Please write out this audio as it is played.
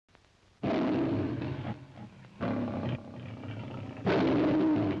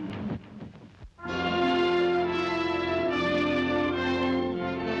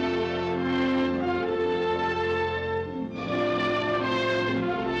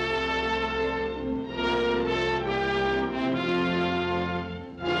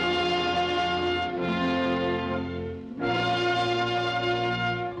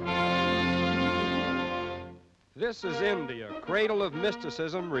This is India, cradle of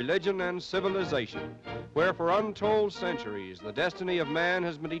mysticism, religion, and civilization, where for untold centuries the destiny of man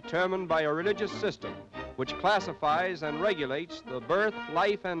has been determined by a religious system which classifies and regulates the birth,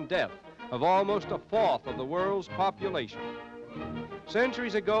 life, and death of almost a fourth of the world's population.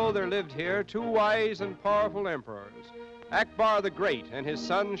 Centuries ago, there lived here two wise and powerful emperors, Akbar the Great and his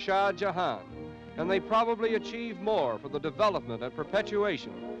son Shah Jahan, and they probably achieved more for the development and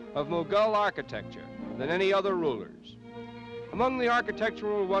perpetuation of Mughal architecture than any other rulers. Among the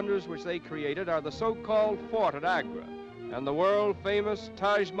architectural wonders which they created are the so-called fort at Agra and the world-famous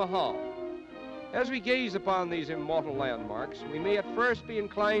Taj Mahal. As we gaze upon these immortal landmarks, we may at first be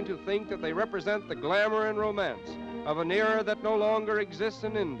inclined to think that they represent the glamour and romance of an era that no longer exists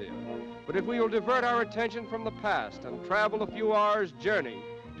in India. But if we will divert our attention from the past and travel a few hours' journey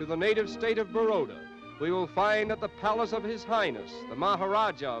to the native state of Baroda, we will find at the palace of His Highness, the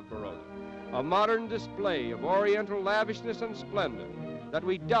Maharajah of Baroda, a modern display of oriental lavishness and splendor that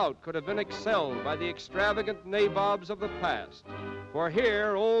we doubt could have been excelled by the extravagant nabobs of the past. For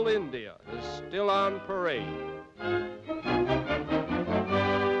here, old India is still on parade.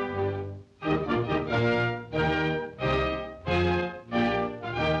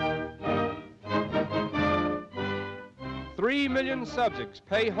 Three million subjects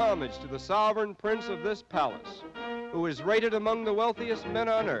pay homage to the sovereign prince of this palace, who is rated among the wealthiest men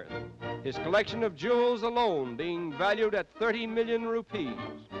on earth, his collection of jewels alone being valued at 30 million rupees.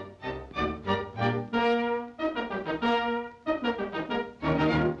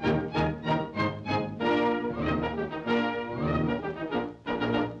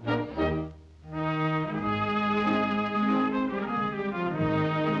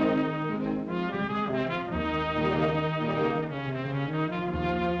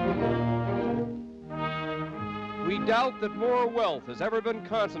 We doubt that more wealth has ever been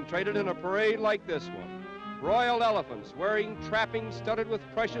concentrated in a parade like this one. Royal elephants wearing trappings studded with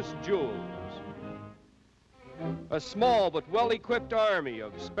precious jewels. A small but well-equipped army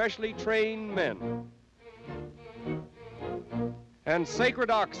of specially trained men. And sacred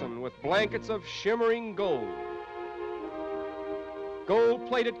oxen with blankets of shimmering gold.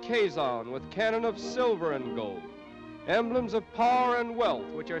 Gold-plated caisson with cannon of silver and gold. Emblems of power and wealth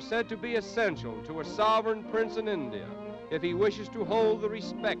which are said to be essential to a sovereign prince in India if he wishes to hold the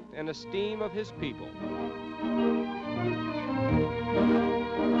respect and esteem of his people.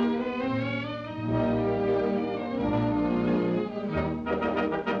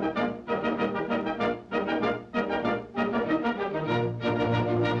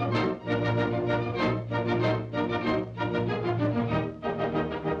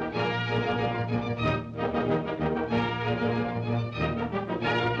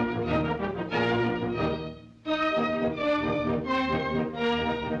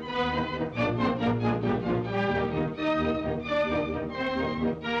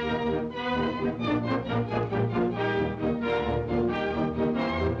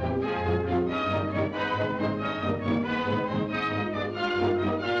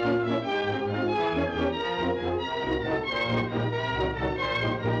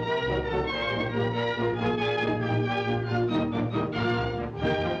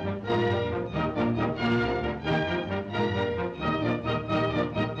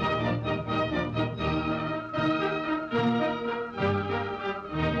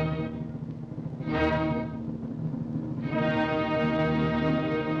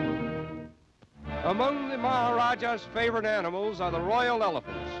 Among the Maharaja's favorite animals are the royal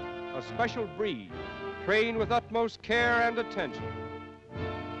elephants, a special breed, trained with utmost care and attention.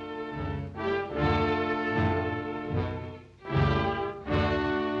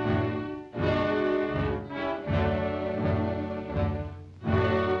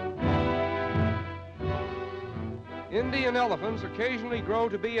 Indian elephants occasionally grow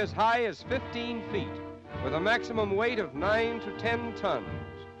to be as high as 15 feet, with a maximum weight of 9 to 10 tons.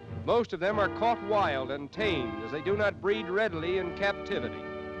 Most of them are caught wild and tamed, as they do not breed readily in captivity.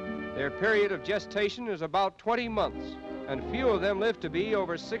 Their period of gestation is about 20 months, and few of them live to be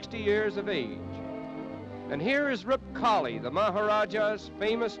over 60 years of age. And here is Rupkali, the Maharaja's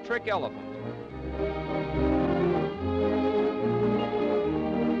famous trick elephant.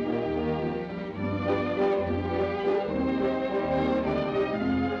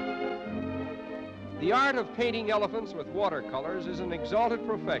 The art of painting elephants with watercolors is an exalted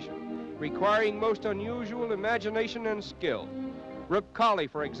profession, requiring most unusual imagination and skill. Rupkali,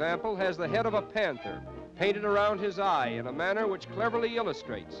 for example, has the head of a panther, painted around his eye in a manner which cleverly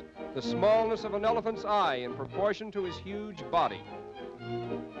illustrates the smallness of an elephant's eye in proportion to his huge body.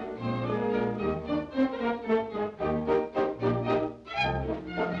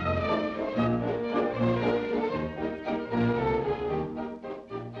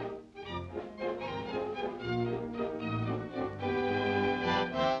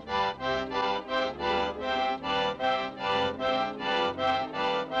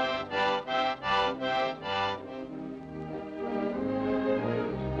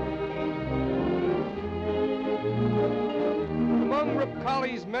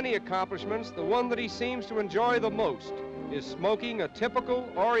 Kali's many accomplishments, the one that he seems to enjoy the most is smoking a typical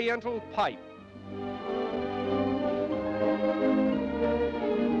Oriental pipe.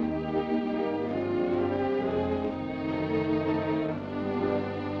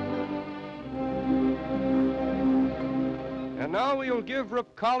 And now we will give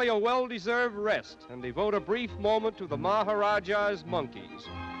Rup Kali a well-deserved rest and devote a brief moment to the Maharajah's monkeys.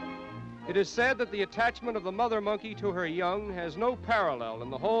 It is said that the attachment of the mother monkey to her young has no parallel in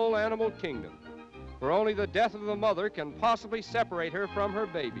the whole animal kingdom, for only the death of the mother can possibly separate her from her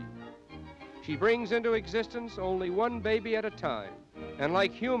baby. She brings into existence only one baby at a time, and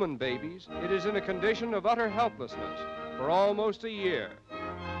like human babies, it is in a condition of utter helplessness for almost a year.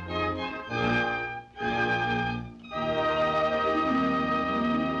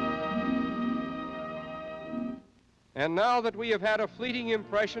 And now that we have had a fleeting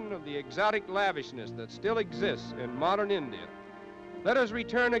impression of the exotic lavishness that still exists in modern India, let us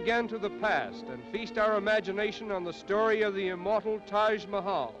return again to the past and feast our imagination on the story of the immortal Taj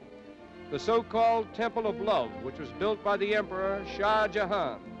Mahal, the so-called Temple of Love, which was built by the Emperor Shah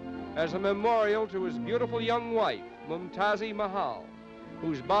Jahan as a memorial to his beautiful young wife, Mumtazi Mahal,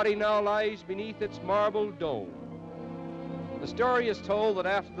 whose body now lies beneath its marble dome. The story is told that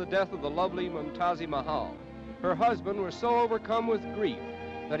after the death of the lovely Mumtazi Mahal, her husband was so overcome with grief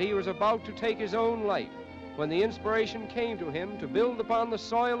that he was about to take his own life when the inspiration came to him to build upon the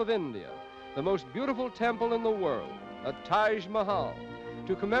soil of India the most beautiful temple in the world, a Taj Mahal,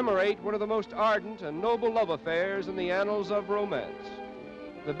 to commemorate one of the most ardent and noble love affairs in the annals of romance.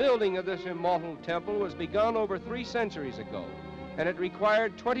 The building of this immortal temple was begun over 3 centuries ago, and it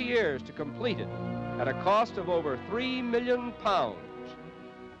required 20 years to complete it at a cost of over £3 million.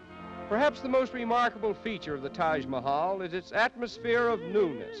 Perhaps the most remarkable feature of the Taj Mahal is its atmosphere of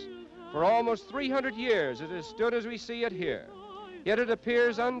newness. For almost 300 years it has stood as we see it here, yet it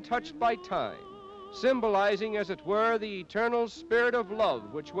appears untouched by time, symbolizing, as it were, the eternal spirit of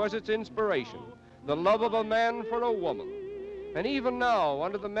love which was its inspiration, the love of a man for a woman. And even now,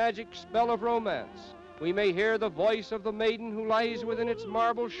 under the magic spell of romance, we may hear the voice of the maiden who lies within its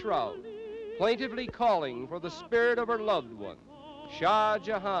marble shroud, plaintively calling for the spirit of her loved one, Shah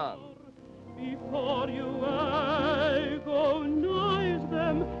Jahan. Before you I go, no.